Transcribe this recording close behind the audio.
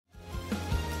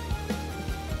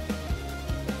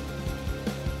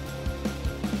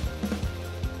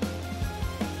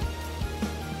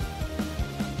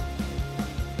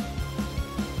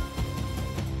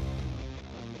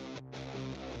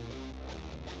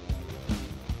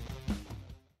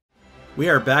We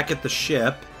are back at the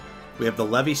ship. We have the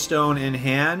Levistone in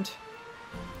hand.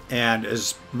 And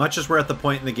as much as we're at the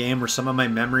point in the game where some of my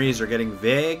memories are getting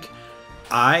vague,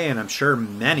 I, and I'm sure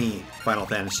many Final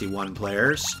Fantasy I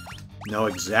players, know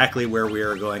exactly where we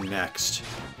are going next.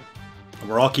 And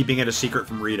we're all keeping it a secret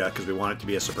from Rita because we want it to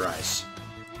be a surprise.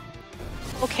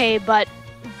 Okay, but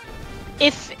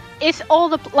if all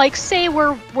the, like, say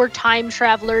we're time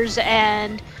travelers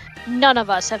and none of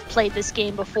us have played this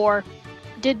game before,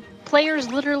 did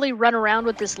players literally run around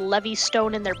with this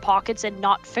Levistone in their pockets and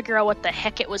not figure out what the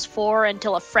heck it was for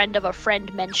until a friend of a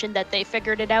friend mentioned that they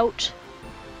figured it out?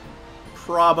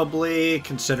 Probably,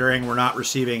 considering we're not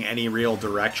receiving any real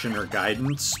direction or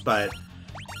guidance, but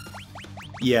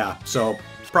yeah, so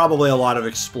probably a lot of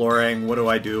exploring. What do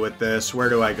I do with this? Where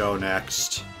do I go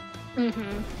next?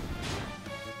 Mm-hmm.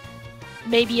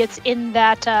 Maybe it's in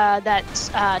that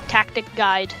tactic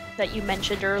guide that you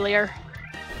mentioned earlier.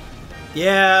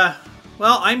 Yeah,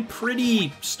 well, I'm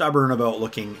pretty stubborn about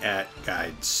looking at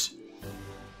guides.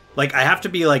 Like, I have to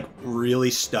be, like,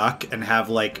 really stuck and have,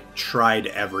 like, tried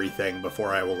everything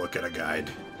before I will look at a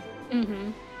guide.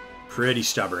 Mm-hmm. Pretty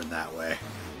stubborn that way.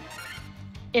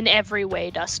 In every way,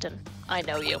 Dustin. I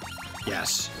know you.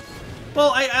 Yes.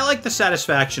 Well, I like the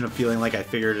satisfaction of feeling like I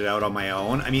figured it out on my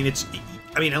own. I mean,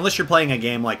 unless you're playing a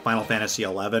game like Final Fantasy XI,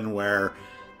 where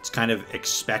it's kind of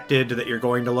expected that you're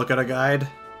going to look at a guide.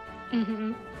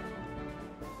 Mm-hmm.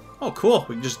 Oh, cool.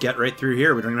 We can just get right through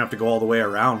here. We don't even have to go all the way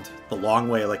around. The long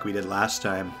way like we did last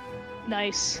time.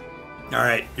 Nice.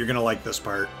 Alright, you're gonna like this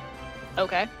part.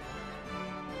 Okay.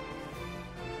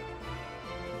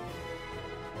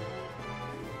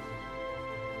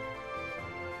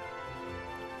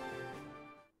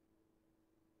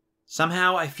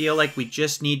 Somehow I feel like we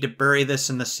just need to bury this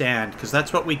in the sand, because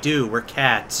that's what we do. We're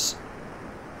cats.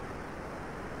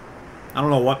 I don't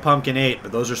know what Pumpkin ate,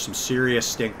 but those are some serious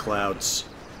stink clouds.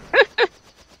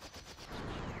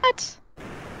 What?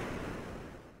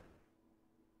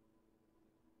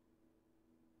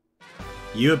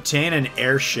 You obtain an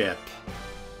airship.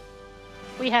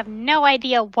 We have no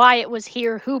idea why it was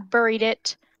here, who buried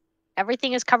it.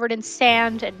 Everything is covered in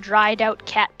sand and dried out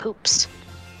cat poops.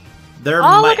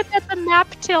 Look at that, the map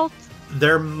tilt.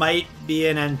 There might be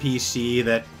an NPC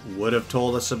that would have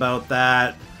told us about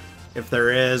that. If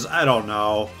there is, I don't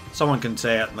know. Someone can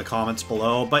say it in the comments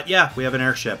below. But yeah, we have an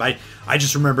airship. I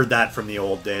just remembered that from the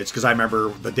old days, because I remember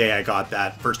the day I got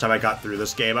that, first time I got through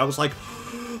this game, I was like,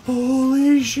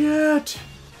 holy shit!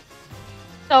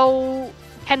 So,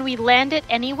 can we land it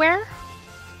anywhere?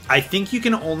 I think you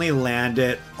can only land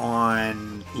it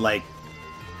on, like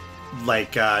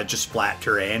just flat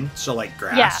terrain, so like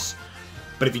grass. Yeah.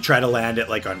 But if you try to land it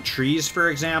like on trees, for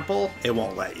example, it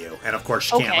won't let you. And of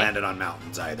course, you can't land it on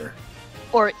mountains either.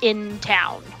 Or in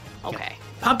town. Okay. Yeah.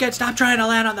 Pumpkin, stop trying to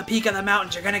land on the peak of the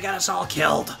mountains. You're gonna get us all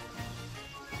killed.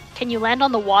 Can you land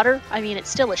on the water? I mean, it's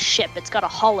still a ship. It's got a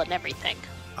hull and everything.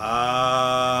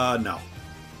 No.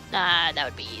 That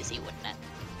would be easy, wouldn't it?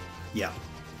 Yeah.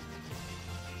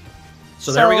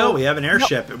 So there we go. We have an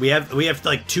airship. No. We have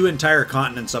like 2 entire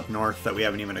continents up north that we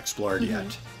haven't even explored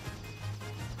yet.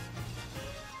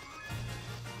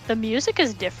 The music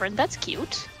is different. That's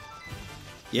cute.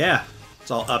 Yeah. It's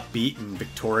all upbeat and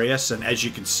victorious. And as you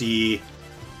can see,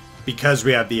 because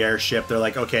we have the airship, they're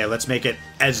like, okay, let's make it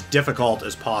as difficult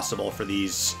as possible for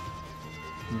these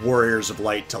warriors of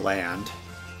light to land.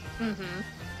 Mm-hmm.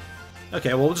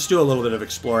 Okay, well, we'll just do a little bit of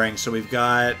exploring. So we've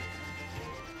got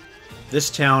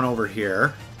this town over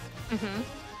here. Mm-hmm.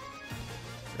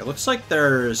 It looks like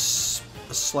there's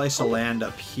a slice of land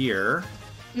up here.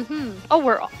 Mm-hmm.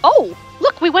 Oh,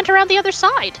 look, we went around the other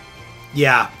side.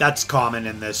 Yeah, that's common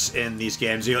in these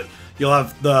games. You'll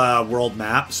have the world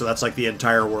map, so that's like the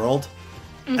entire world,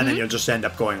 and then you'll just end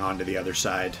up going on to the other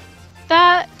side.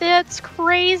 That's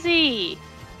crazy.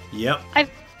 Yep.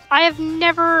 I have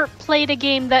never played a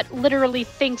game that literally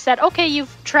thinks that, okay,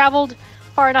 you've traveled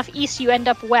far enough east, you end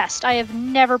up west. I have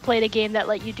never played a game that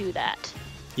let you do that.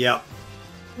 Yep.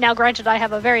 Now, granted, I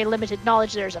have a very limited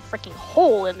knowledge. There's a freaking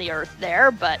hole in the earth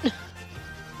there, but...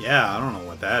 Yeah, I don't know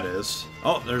what that is.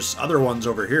 Oh, there's other ones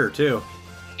over here, too.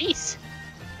 Jeez.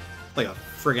 Like a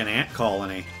friggin' ant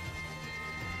colony.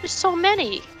 There's so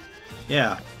many.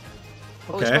 Yeah.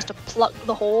 Okay. Are we supposed to plug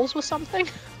the holes with something?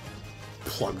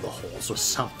 Plug the holes with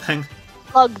something?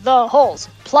 Plug the holes.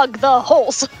 Plug the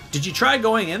holes. Did you try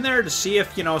going in there to see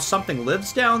if, something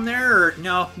lives down there? Or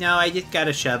no, I just got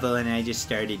a shovel and I just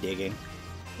started digging.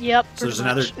 Yep. So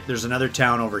there's another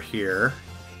town over here.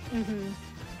 Mm-hmm.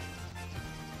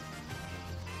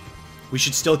 We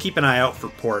should still keep an eye out for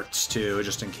ports, too,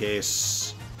 just in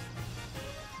case.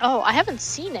 Oh, I haven't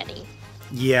seen any.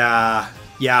 Yeah.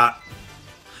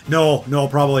 No,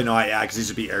 probably not. Yeah, because these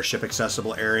would be airship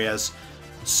accessible areas.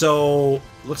 So,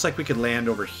 looks like we could land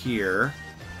over here.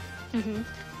 Mm-hmm.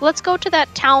 Let's go to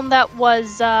that town that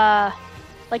was,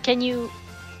 like, can you...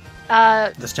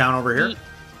 This town over here?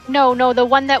 No, the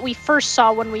one that we first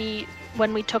saw when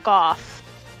we took off.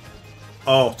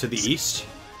 Oh, to the east?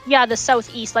 Yeah, the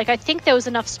southeast. Like, I think there was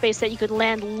enough space that you could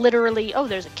land literally... Oh,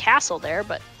 there's a castle there,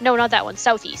 but... No, not that one.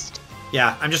 Southeast.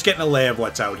 Yeah, I'm just getting a lay of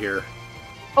what's out here.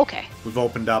 Okay. We've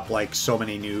opened up, like, so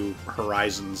many new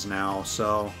horizons now,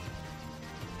 so...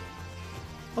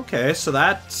 Okay, so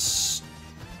that's...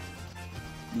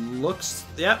 Looks...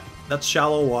 Yep, that's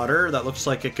shallow water. That looks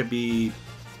like it could be...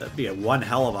 That'd be one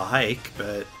hell of a hike,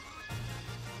 but...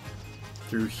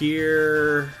 Through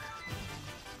here...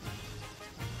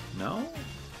 No?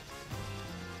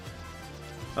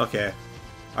 Okay.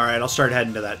 Alright, I'll start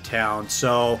heading to that town.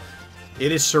 So,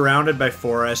 it is surrounded by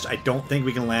forest. I don't think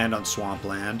we can land on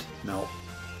swampland. No.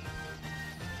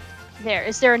 There.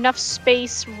 Is there enough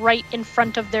space right in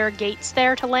front of their gates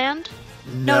there to land?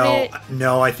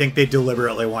 No, I think they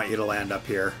deliberately want you to land up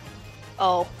here.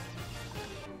 Oh.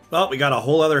 Well, we got a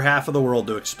whole other half of the world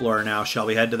to explore now. Shall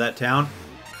we head to that town?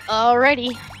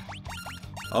 Alrighty.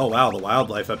 Oh, wow, the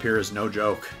wildlife up here is no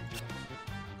joke.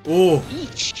 Ooh.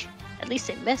 Eesh. At least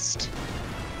they missed.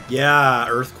 Yeah,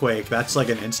 earthquake. That's like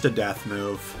an insta-death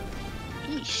move.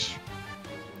 Eesh.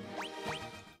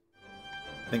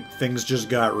 I think things just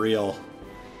got real.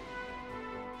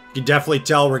 You can definitely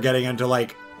tell we're getting into,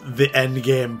 like, the end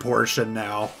game portion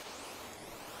now.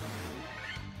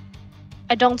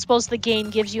 I don't suppose the game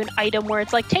gives you an item where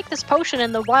it's like, take this potion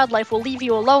and the wildlife will leave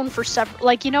you alone for several...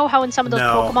 Like, you know how in some of those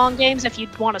Pokemon games, if you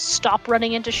want to stop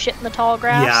running into shit in the tall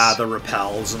grass? Yeah, the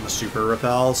repels and the super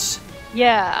repels.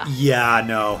 Yeah. Yeah,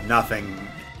 no, nothing.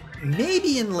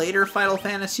 Maybe in later Final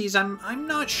Fantasies, I'm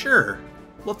not sure.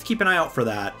 We'll have to keep an eye out for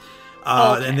that.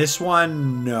 Okay. And this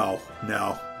one, no.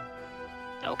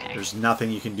 Okay. There's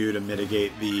nothing you can do to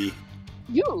mitigate the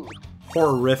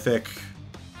horrific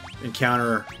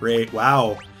encounter rate.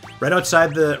 Wow. Right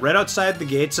outside the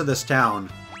gates of this town.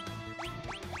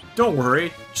 Don't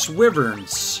worry, just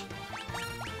wyverns.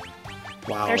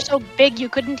 Wow. They're so big you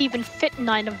couldn't even fit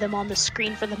 9 of them on the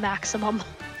screen for the maximum.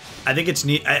 I think it's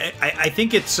neat. I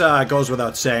think it's goes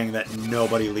without saying that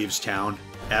nobody leaves town,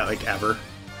 like, ever.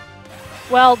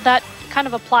 Well, that kind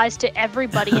of applies to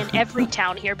everybody in every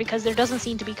town here because there doesn't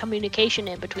seem to be communication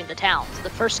in between the towns. The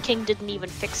first king didn't even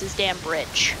fix his damn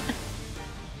bridge.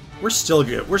 We're still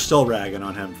good. We're still ragging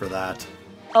on him for that.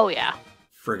 Oh, yeah.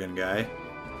 Friggin' guy.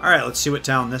 Alright, let's see what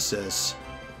town this is.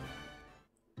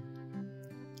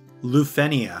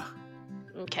 Lufenia.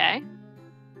 Okay.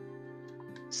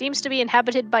 Seems to be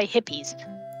inhabited by hippies.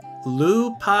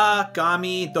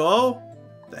 Lupagami do?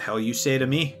 The hell you say to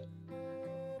me?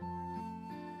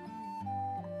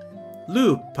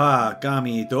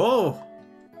 Lupagami do?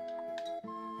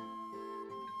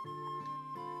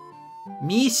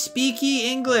 Me speaky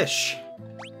English.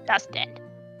 That's dead.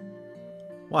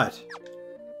 What?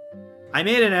 I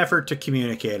made an effort to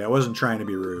communicate. I wasn't trying to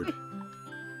be rude. It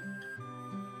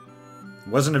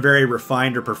wasn't a very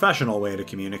refined or professional way to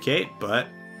communicate, but...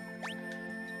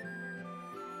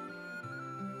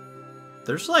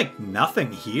 There's, like,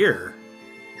 nothing here.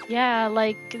 Yeah,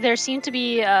 like, there seem to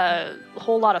be a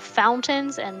whole lot of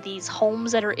fountains and these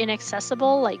homes that are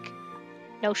inaccessible, like,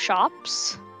 no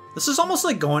shops. This is almost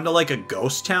like going to, like, a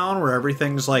ghost town where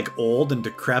everything's, like, old and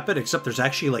decrepit, except there's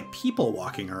actually, like, people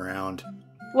walking around.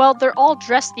 Well, they're all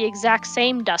dressed the exact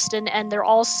same, Dustin, and they're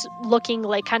all looking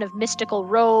like kind of mystical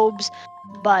robes,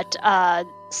 but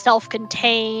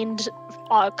self-contained,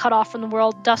 cut off from the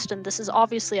world. Dustin, this is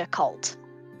obviously a cult.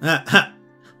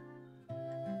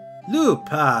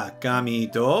 Lupa Gami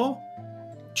Do,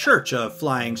 Church of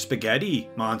Flying Spaghetti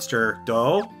Monster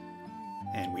Do,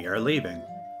 and we are leaving.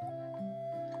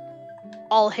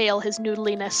 All hail his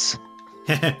noodliness.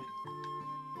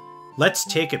 Let's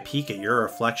take a peek at your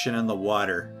reflection in the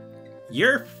water.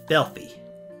 You're filthy.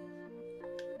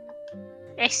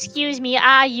 Excuse me,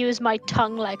 I use my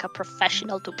tongue like a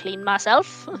professional to clean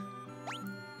myself.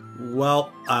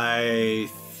 Well, I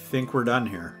think we're done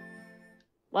here.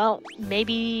 Well,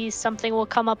 maybe something will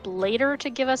come up later to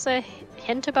give us a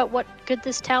hint about what good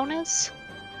this town is?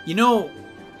 You know,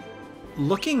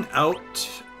 looking out,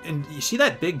 and you see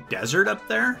that big desert up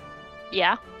there?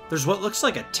 Yeah. There's what looks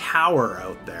like a tower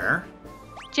out there.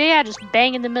 Yeah, just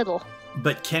bang in the middle.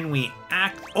 But can we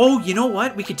act... Oh, you know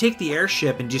what? We could take the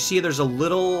airship, and do you see there's a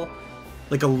little...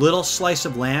 Like a little slice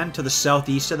of land to the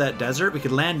southeast of that desert? We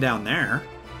could land down there.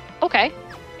 Okay.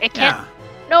 It can't... Yeah.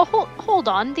 No, hold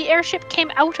on. The airship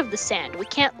came out of the sand. We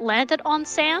can't land it on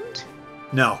sand?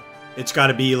 No. It's got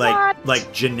to be What?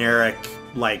 like generic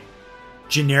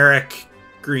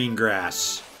green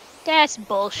grass. That's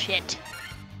bullshit.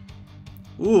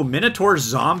 Ooh, Minotaur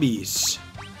zombies.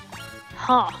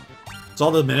 Huh. It's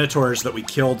all the Minotaurs that we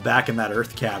killed back in that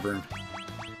Earth cavern.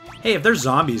 Hey, if they're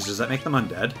zombies, does that make them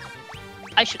undead?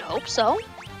 I should hope so.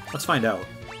 Let's find out.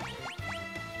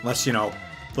 Unless, you know,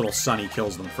 little Sunny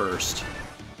kills them first.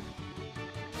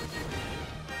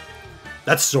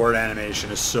 That sword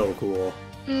animation is so cool.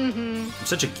 Mm-hmm. I'm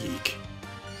such a geek.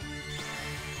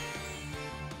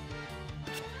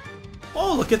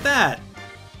 Oh, look at that!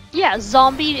 Yeah,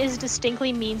 zombie is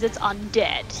distinctly means it's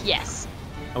undead. Yes.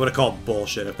 I would have called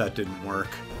bullshit if that didn't work.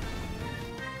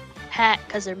 Ha,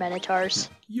 because they're minotaurs.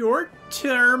 Your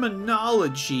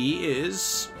terminology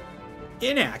is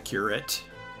inaccurate.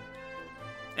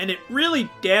 And it really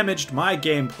damaged my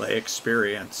gameplay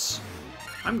experience.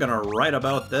 I'm gonna write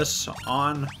about this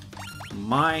on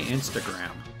my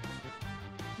Instagram.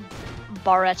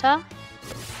 Barretta?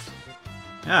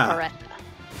 Yeah. Barretta.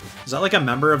 Is that like a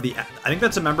member of the... I think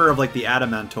that's a member of like the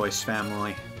Adamantoise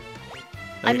family.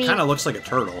 Like, I mean, it kind of looks like a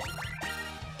turtle.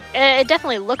 It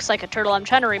definitely looks like a turtle. I'm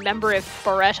trying to remember if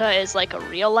Barretta is like a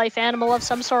real-life animal of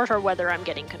some sort, or whether I'm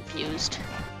getting confused.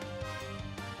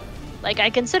 Like,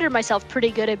 I consider myself pretty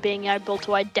good at being able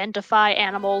to identify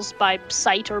animals by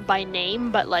sight or by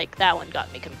name, but, like, that one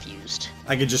got me confused.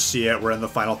 I could just see it. We're in the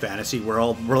Final Fantasy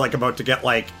world. We're, like, about to get,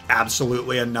 like,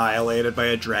 absolutely annihilated by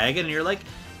a dragon, and you're like,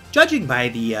 judging by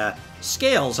the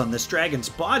scales on this dragon's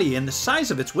body and the size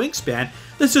of its wingspan,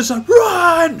 this is a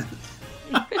run!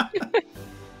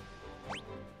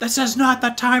 This is not the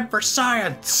time for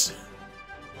science!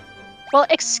 Well,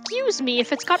 excuse me,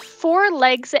 if it's got 4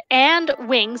 legs and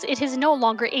wings, it is no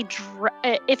longer a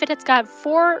if it has got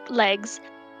 4 legs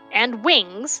and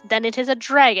wings, then it is a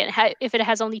dragon. If it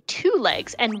has only 2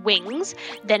 legs and wings,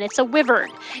 then it's a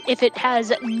wyvern. If it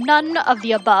has none of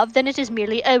the above, then it is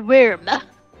merely a worm.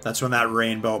 That's when that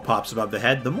rainbow pops above the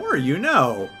head. The more you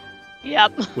know.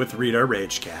 Yep. With Rita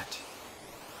Rage Cat.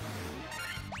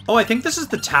 Oh, I think this is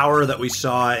the tower that we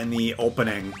saw in the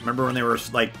opening. Remember when they were,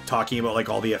 like, talking about, like,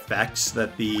 all the effects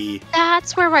that the...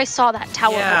 That's where I saw that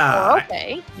tower before,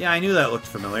 okay. Yeah, I knew that looked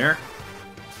familiar.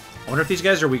 I wonder if these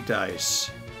guys are weak to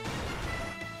ice.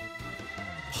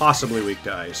 Possibly weak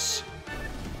to ice.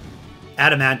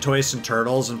 Adamantoise and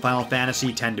turtles in Final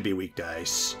Fantasy tend to be weak to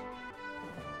ice.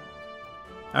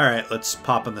 Alright, let's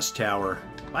pop in this tower.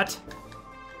 What?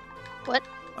 What?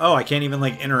 Oh, I can't even,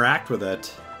 like, interact with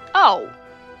it. Oh.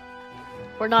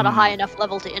 We're not a high enough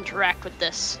level to interact with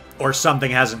this. Or something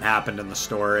hasn't happened in the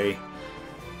story.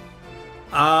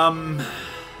 Why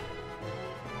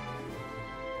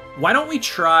don't we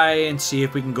try and see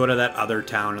if we can go to that other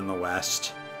town in the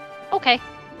west? Okay.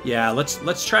 Yeah,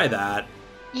 let's try that.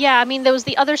 Yeah, I mean, there was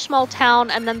the other small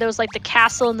town, and then there was, like, the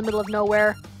castle in the middle of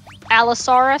nowhere.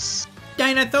 Allosaurus.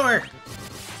 Dinosaur!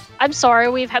 I'm sorry,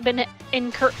 we've been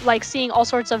seeing all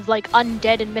sorts of, like,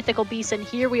 undead and mythical beasts, and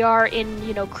here we are in,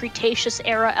 you know,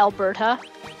 Cretaceous-era Alberta.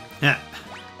 Yeah.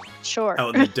 Sure.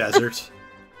 Out in the desert.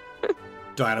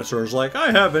 Dinosaur's like, I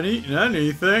haven't eaten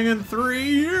anything in 3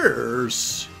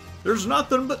 years. There's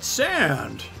nothing but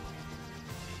sand.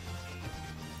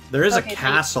 There is a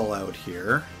castle out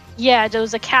here. Yeah, there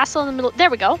was a castle in the middle.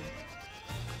 There we go.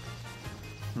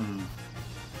 Hmm.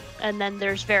 And then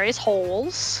there's various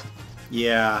holes.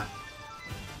 Yeah.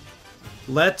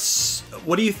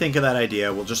 What do you think of that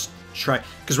idea? We'll just try,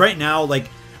 because right now, like,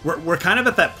 we're kind of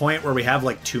at that point where we have,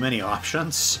 like, too many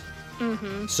options.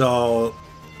 Mm-hmm. So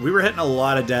we were hitting a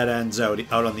lot of dead ends out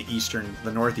on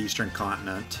the northeastern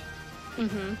continent.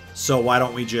 Mm-hmm. So why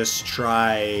don't we just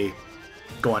try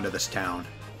going to this town?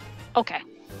 Okay.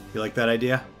 You like that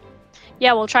idea?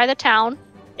 Yeah, we'll try the town.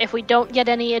 If we don't get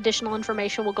any additional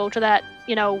information, we'll go to that,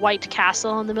 you know, white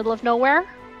castle in the middle of nowhere.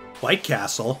 White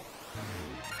Castle?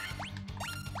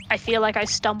 I feel like I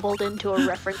stumbled into a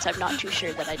reference I'm not too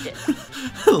sure that I did.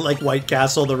 Like White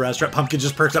Castle, the restaurant. Pumpkin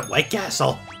just perks up White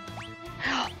Castle.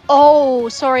 Oh,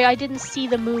 sorry, I didn't see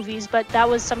the movies, but that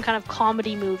was some kind of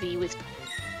comedy movie with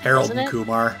Harold and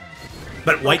Kumar.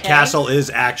 But White Castle is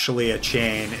actually a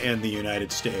chain in the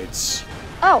United States.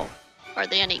 Oh, are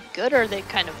they any good, or are they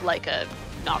kind of like a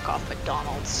knockoff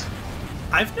McDonald's?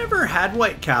 I've never had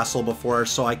White Castle before,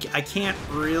 so I can't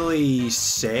really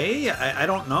say. I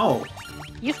don't know.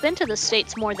 You've been to the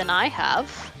States more than I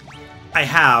have. I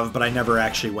have, but I never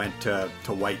actually went to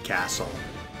White Castle.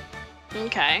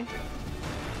 Okay.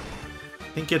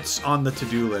 I think it's on the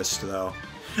to-do list, though.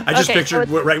 I just pictured,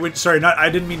 right when, sorry, I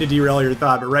didn't mean to derail your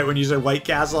thought, but right when you said White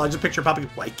Castle, I just pictured Pumpkin,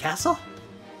 White Castle?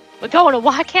 We're going to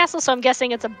White Castle, so I'm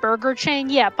guessing it's a burger chain?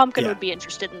 Yeah, Pumpkin would be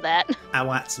interested in that. I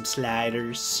want some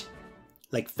sliders.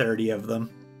 Like 30 of them.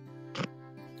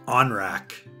 On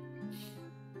rack.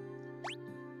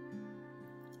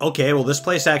 Okay, well, this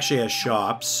place actually has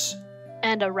shops.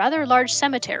 And a rather large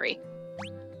cemetery.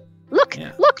 Look!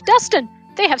 Yeah. Look, Dustin!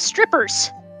 They have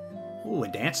strippers! Ooh, a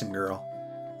dancing girl.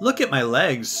 Look at my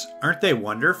legs. Aren't they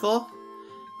wonderful?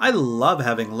 I love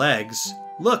having legs.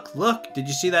 Look, look. Did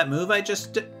you see that move I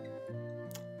just did?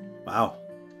 Wow.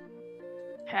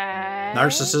 Hey.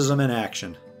 Narcissism in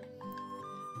action.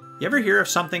 You ever hear of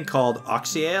something called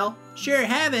Oxyale? Sure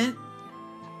haven't.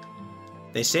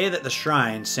 They say that the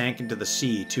shrine sank into the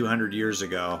sea 200 years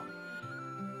ago.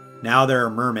 Now there are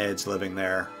mermaids living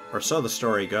there, or so the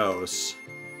story goes.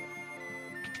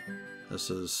 This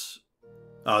is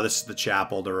the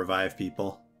chapel to revive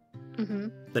people. Mm-hmm.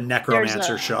 The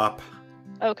necromancer shop.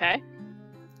 Okay.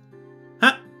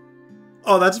 Huh.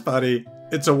 Oh, that's funny.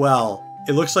 It's a well.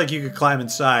 It looks like you could climb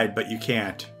inside, but you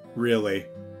can't. Really.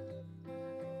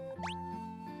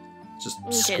 Just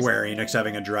Square Enix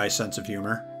having a dry sense of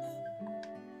humor.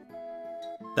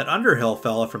 That Underhill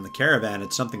fella from the caravan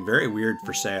had something very weird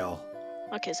for sale.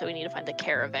 Okay, so we need to find the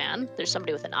caravan. There's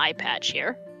somebody with an eye patch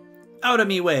here. Out of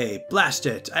me way! Blast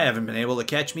it! I haven't been able to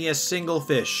catch me a single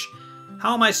fish.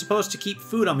 How am I supposed to keep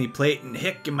food on me plate and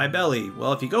hick in my belly?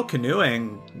 Well, if you go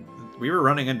canoeing, we were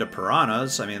running into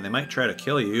piranhas. I mean, they might try to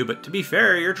kill you, but to be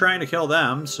fair, you're trying to kill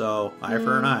them, so eye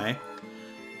for an eye.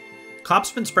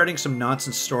 Cop's been spreading some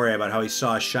nonsense story about how he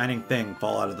saw a shining thing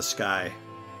fall out of the sky.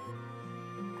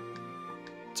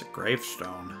 It's a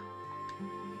gravestone.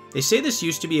 They say this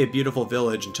used to be a beautiful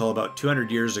village until about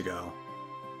 200 years ago.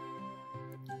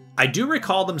 I do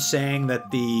recall them saying that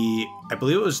I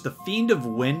believe it was the Fiend of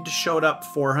Wind showed up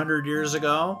 400 years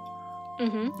ago.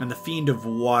 Mm-hmm. And the Fiend of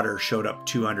Water showed up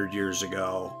 200 years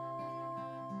ago.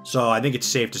 So I think it's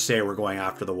safe to say we're going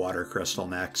after the water crystal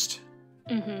next.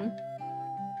 Mm-hmm.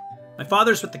 My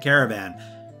father's with the caravan.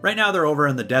 Right now they're over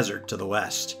in the desert to the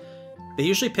west. They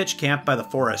usually pitch camp by the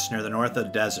forest near the north of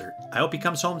the desert. I hope he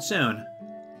comes home soon.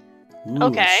 Ooh,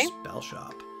 okay. Spell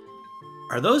shop.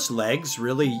 Are those legs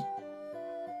really...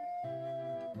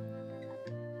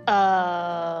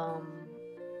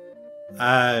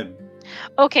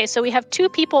 Okay, so we have two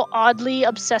people oddly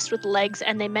obsessed with legs,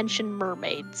 and they mention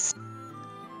mermaids.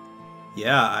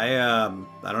 Yeah,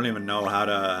 I don't even know how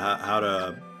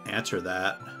to answer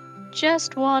that.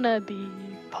 Just wanna be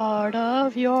part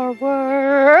of your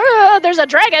world. There's a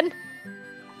dragon!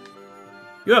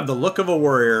 You have the look of a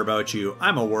warrior about you.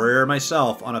 I'm a warrior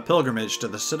myself, on a pilgrimage to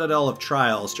the Citadel of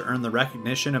Trials to earn the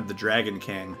recognition of the Dragon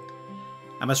King.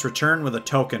 I must return with a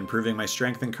token proving my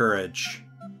strength and courage.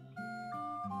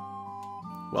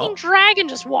 Well, dragon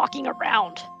just walking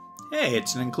around. Hey,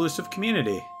 it's an inclusive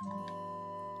community.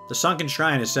 The sunken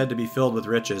shrine is said to be filled with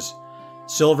riches.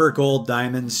 Silver, gold,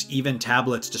 diamonds, even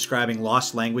tablets describing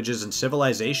lost languages and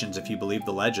civilizations if you believe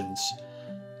the legends.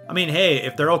 I mean, hey,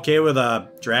 if they're okay with a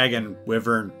dragon,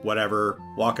 wyvern, whatever,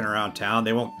 walking around town,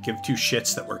 they won't give two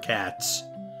shits that we're cats.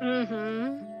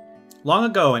 Mm-hmm. Long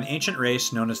ago, an ancient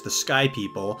race known as the Sky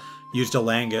People used a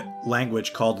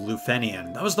language called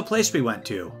Lufenian. That was the place we went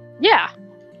to. Yeah.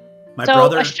 My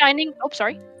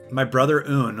brother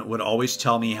Un would always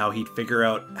tell me how he'd figure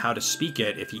out how to speak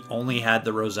it if he only had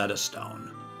the Rosetta Stone.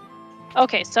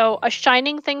 Okay, so a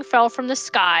shining thing fell from the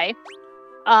sky.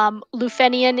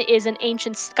 Lufenian is an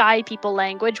ancient Sky People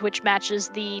language, which matches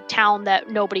the town that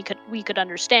we could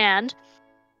understand.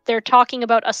 They're talking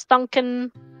about a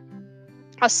sunken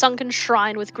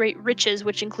shrine with great riches,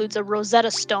 which includes a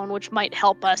Rosetta Stone, which might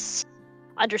help us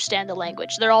understand the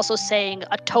language. They're also saying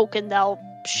a token that'll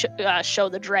show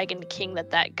the Dragon King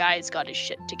that guy's got his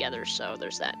shit together, so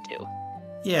there's that too.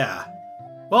 Yeah.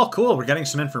 Well, cool, we're getting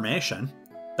some information.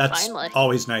 That's Finally.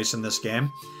 Always nice in this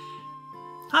game.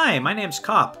 Hi, my name's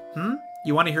Cop.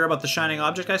 You want to hear about the shining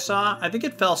object I saw? I think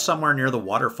it fell somewhere near the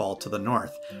waterfall to the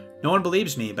north. No one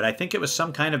believes me, but I think it was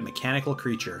some kind of mechanical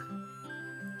creature.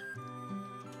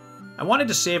 I wanted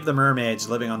to save the mermaids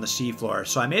living on the seafloor,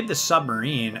 so I made this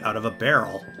submarine out of a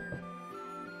barrel.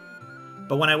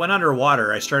 But when I went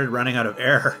underwater, I started running out of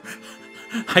air.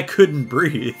 I couldn't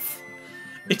breathe.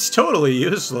 It's totally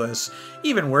useless.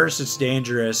 Even worse, it's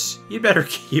dangerous. You'd better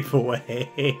keep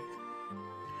away.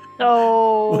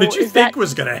 So, what did you think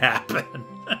was going to happen?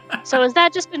 So is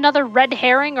that just another red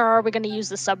herring, or are we going to use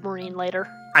the submarine later?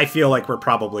 I feel like we're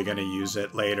probably going to use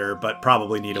it later, but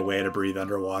probably need a way to breathe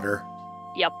underwater.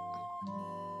 Yep.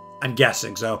 I'm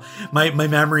guessing so. My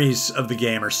memories of the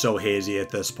game are so hazy at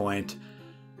this point.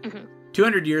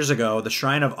 200 years ago, the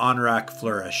Shrine of Onrak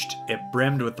flourished. It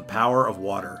brimmed with the power of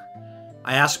water.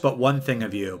 I ask but one thing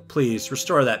of you. Please,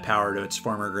 restore that power to its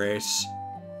former grace.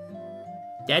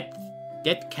 That's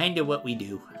kind of what we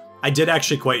do. I did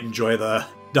actually quite enjoy the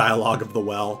dialogue of the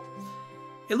well.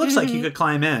 It looks like you could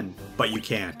climb in, but you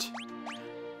can't.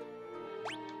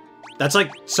 That's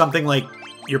like something like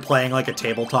you're playing like a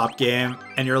tabletop game,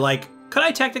 and you're like, could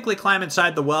I technically climb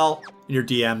inside the well? And your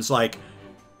DM's like,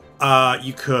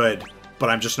 you could, but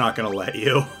I'm just not gonna let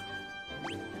you.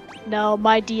 No,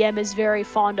 my DM is very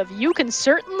fond of, you can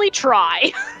certainly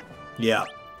try. Yeah.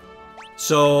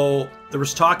 So, there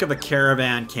was talk of a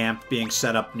caravan camp being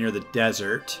set up near the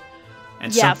desert,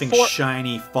 and something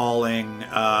shiny falling,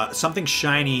 something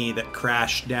shiny that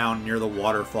crashed down near the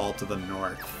waterfall to the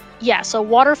north. Yeah, so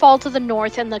Waterfall to the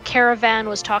north, and the caravan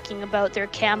was talking about they're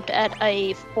camped at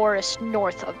a forest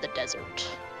north of the desert.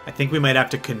 I think we might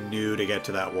have to canoe to get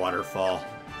to that waterfall.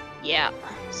 Yeah,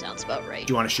 sounds about right.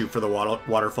 Do you want to shoot for the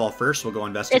waterfall first? We'll go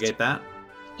investigate that?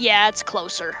 Yeah, it's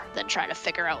closer than trying to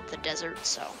figure out the desert,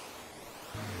 so...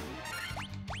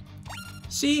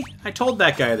 See? I told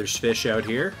that guy there's fish out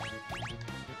here.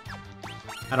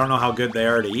 I don't know how good they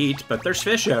are to eat, but there's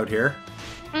fish out here.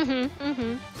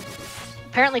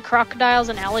 Apparently crocodiles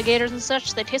and alligators and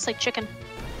such, they taste like chicken.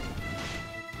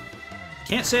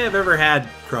 Can't say I've ever had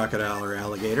crocodile or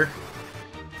alligator.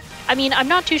 I mean, I'm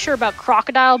not too sure about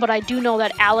crocodile, but I do know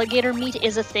that alligator meat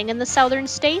is a thing in the southern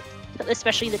states,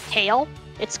 especially the tail.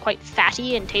 It's quite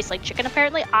fatty and tastes like chicken,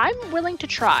 apparently. I'm willing to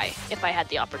try if I had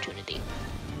the opportunity.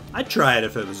 I'd try it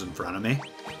if it was in front of me.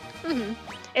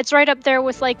 It's right up there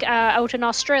with, like, out in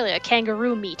Australia,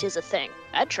 kangaroo meat is a thing.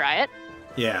 I'd try it.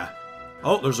 Yeah.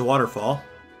 Oh, there's a waterfall.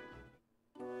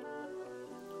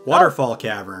 Waterfall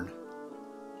cavern.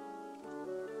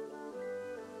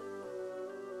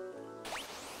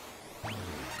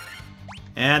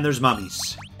 And there's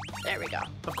mummies. There we go.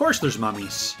 Of course there's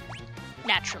mummies.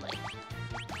 Naturally.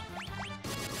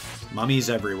 Mummies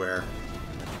everywhere.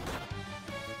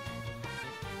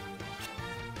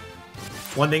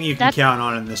 One thing you can count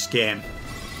on in this game.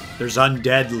 There's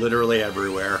undead literally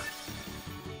everywhere.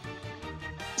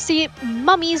 See,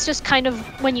 mummies just kind of,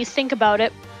 when you think about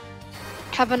it,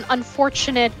 have an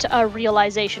unfortunate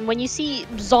realization. When you see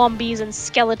zombies and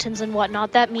skeletons and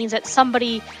whatnot, that means that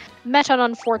somebody met an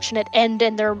unfortunate end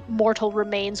and their mortal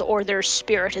remains or their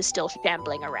spirit is still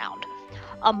shambling around.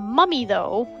 A mummy,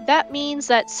 though, that means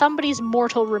that somebody's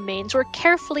mortal remains were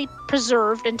carefully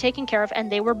preserved and taken care of,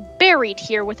 and they were buried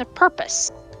here with a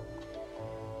purpose.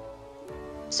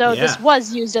 So this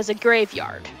was used as a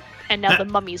graveyard, and now the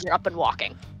mummies are up and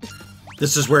walking.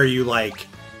 This is where you, like,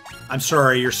 I'm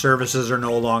sorry, your services are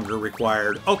no longer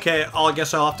required. Okay, I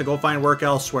guess I'll have to go find work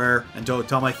elsewhere and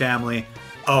tell my family,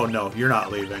 oh no, you're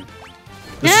not leaving.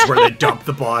 This is where they dump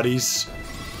the bodies.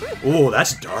 Ooh,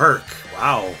 that's dark.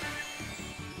 Wow.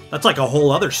 That's like a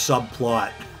whole other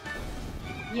subplot.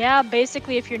 Yeah,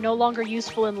 basically, if you're no longer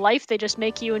useful in life, they just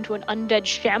make you into an undead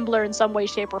shambler in some way,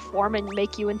 shape, or form and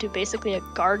make you into basically a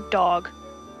guard dog.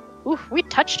 Ooh, we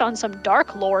touched on some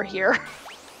dark lore here.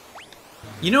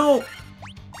 You know,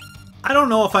 I don't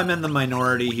know if I'm in the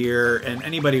minority here, and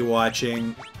anybody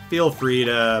watching, feel free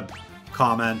to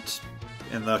comment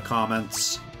in the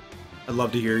comments. I'd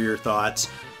love to hear your thoughts.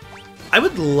 I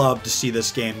would love to see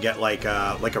this game get like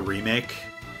a remake.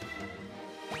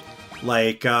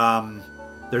 Like,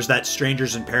 there's that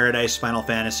Strangers in Paradise Final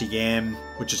Fantasy game,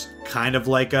 which is kind of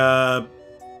like a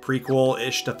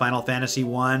prequel-ish to Final Fantasy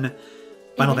 1.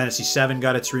 Final Fantasy 7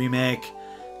 got its remake.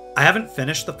 I haven't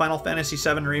finished the Final Fantasy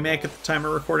 7 remake at the time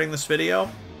of recording this video.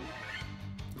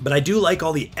 But I do like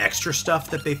all the extra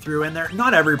stuff that they threw in there.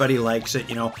 Not everybody likes it,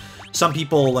 you know. Some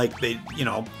people, like, the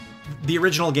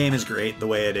original game is great the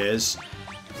way it is.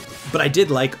 But I did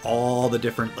like all the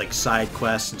different, like, side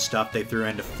quests and stuff they threw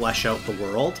in to flesh out the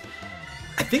world.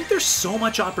 I think there's so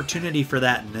much opportunity for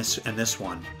that in this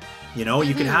one. You know,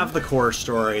 you can have the core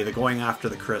story, the going after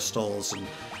the crystals and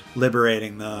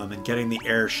liberating them and getting the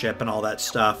airship and all that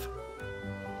stuff.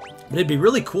 But it'd be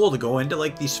really cool to go into,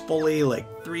 like, these fully,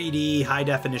 like, 3D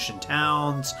high-definition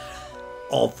towns,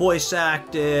 all voice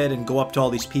acted, and go up to all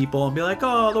these people and be like,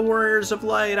 oh, the Warriors of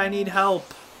Light, I need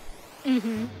help.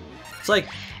 It's like,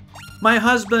 my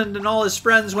husband and all his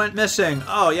friends went missing.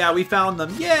 Oh, yeah, we found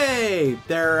them. Yay!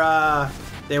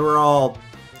 They were all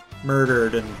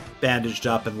murdered and bandaged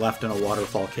up and left in a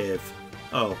waterfall cave.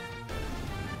 Oh.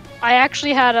 I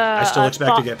actually had I still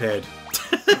expect to get paid.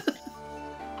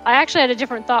 I actually had a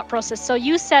different thought process. So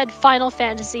you said Final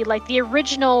Fantasy, like the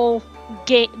original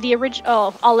game,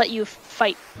 Oh, I'll let you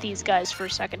fight these guys for a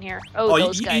second here. Oh,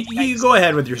 those guys. You go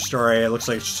ahead with your story. It looks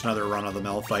like it's just another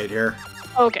run-of-the-mill fight here.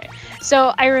 Okay,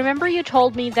 so I remember you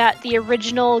told me that the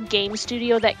original game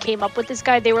studio that came up with this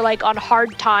guy, they were like on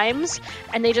hard times,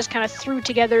 and they just kind of threw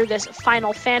together this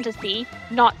Final Fantasy,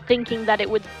 not thinking that it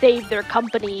would save their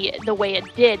company the way it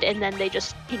did, and then they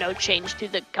just, changed to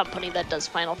the company that does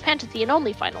Final Fantasy and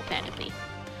only Final Fantasy.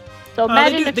 So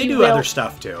imagine they do other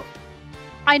stuff too.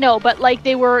 I know, but like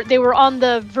they were on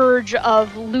the verge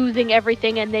of losing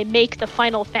everything, and they make the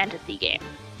Final Fantasy game.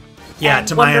 Yeah,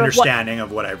 to my understanding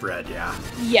of what I've read, yeah.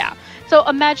 Yeah. So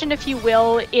imagine, if you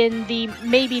will, in the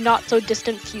maybe not so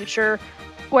distant future,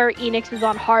 Square Enix is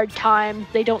on hard times.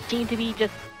 They don't seem to be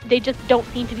don't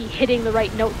seem to be hitting the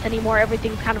right notes anymore.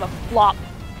 Everything's kind of a flop.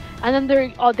 And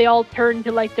then they all turn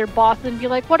to like their boss and be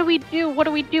like, "What do we do? What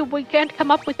do we do? We can't come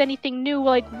up with anything new.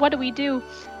 Like, what do we do?"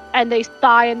 And they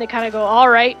sigh and they kind of go, "All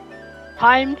right,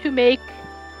 time to make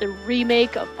the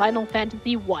remake of Final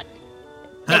Fantasy 1.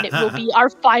 And it will be our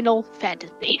Final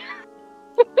Fantasy."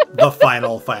 The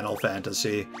final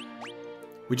Fantasy.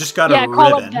 We just got a ribbon. Yeah,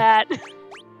 call it that.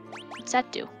 What's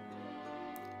that do?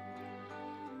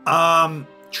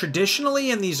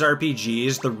 Traditionally in these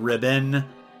RPGs, the ribbon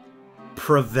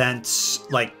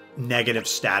prevents, like, negative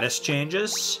status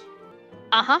changes.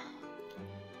 Uh-huh.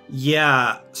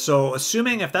 Yeah, so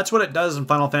assuming if that's what it does in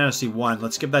Final Fantasy 1,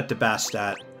 let's give that to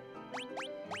Bastet.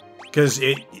 Because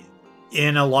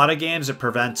in a lot of games, it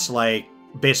prevents, like,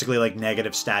 basically, like,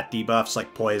 negative stat debuffs,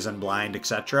 like poison, blind,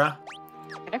 etc.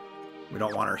 Okay. We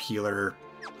don't want our healer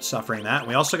suffering that. And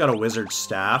we also got a wizard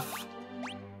staff,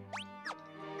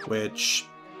 which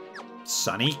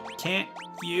Sunny can't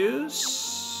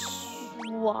use.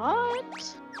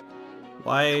 What?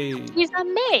 Why? He's a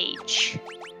mage.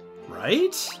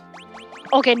 Right?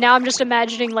 Okay, now I'm just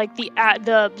imagining like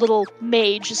the little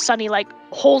mage Sunny like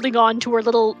holding on to her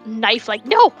little knife, like,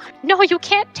 no, you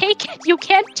can't take it. You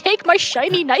can't take my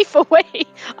shiny knife away.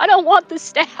 I don't want the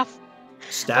staff.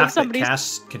 Staff that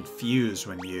casts confuse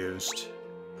when used.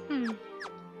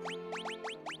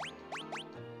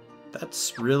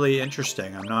 That's really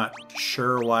interesting. I'm not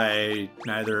sure why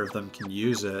neither of them can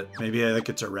use it. Maybe I think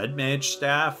it's a red mage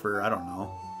staff, or I don't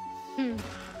know.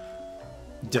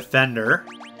 Defender.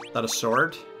 Is that a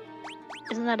sword?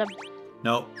 Isn't that a...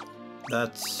 Nope.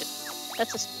 That's a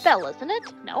spell, isn't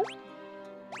it? No?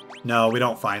 No, we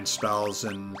don't find spells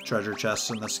in treasure chests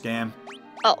in this game.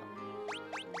 Oh.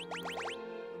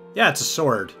 Yeah, it's a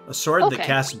sword. A sword that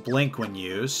casts blink when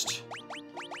used.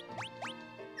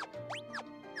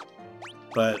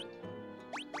 But...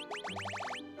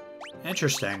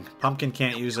 interesting. Pumpkin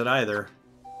can't use it either.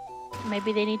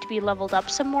 Maybe they need to be leveled up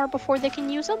some more before they can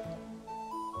use them?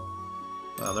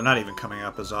 Well, they're not even coming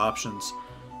up as options.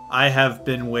 I have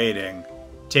been waiting.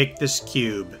 Take this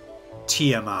cube.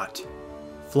 Tiamat.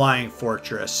 Flying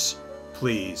Fortress.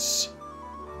 Please.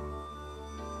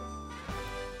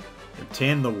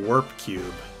 Obtain the warp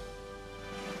cube.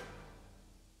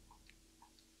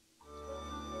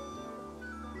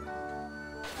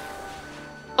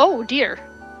 Oh dear.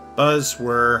 Buzz,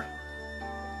 I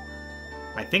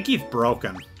think you've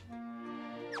broken.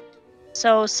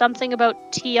 So something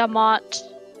about Tiamat,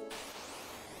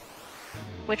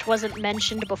 which wasn't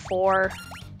mentioned before,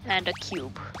 and a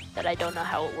cube that I don't know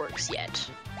how it works yet.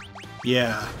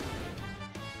 Yeah.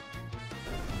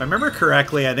 If I remember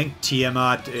correctly, I think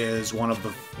Tiamat is one of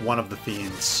the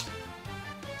fiends.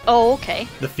 Oh, okay.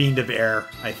 The Fiend of Air,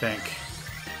 I think.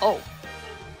 Oh.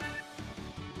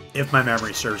 If my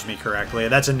memory serves me correctly.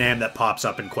 That's a name that pops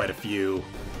up in quite a few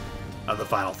of the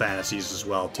Final Fantasies as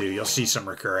well, too. You'll see some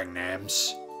recurring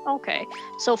names. Okay.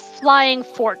 So, Flying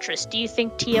Fortress. Do you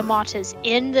think Tiamat is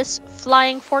in this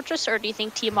Flying Fortress, or do you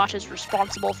think Tiamat is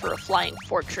responsible for a Flying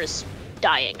Fortress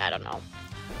dying? I don't know.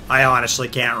 I honestly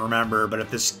can't remember, but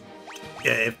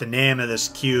if the name of this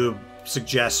cube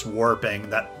suggests warping,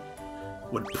 that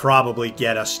would probably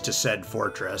get us to said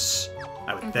fortress,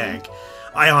 I would think.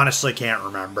 I honestly can't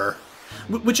remember.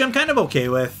 Which I'm kind of okay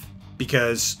with,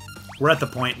 because we're at the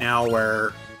point now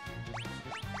where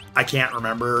I can't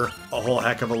remember a whole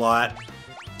heck of a lot.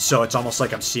 So it's almost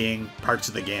like I'm seeing parts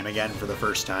of the game again for the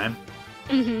first time.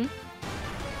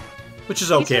 Which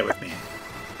is okay with me.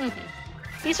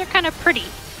 These are kind of pretty,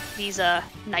 these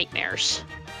nightmares.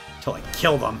 Till I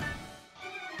kill them.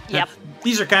 Yep.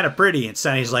 These are kind of pretty. And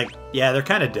Sunny's like, yeah, they're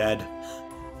kind of dead.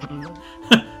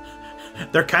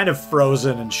 They're kind of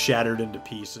frozen and shattered into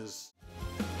pieces.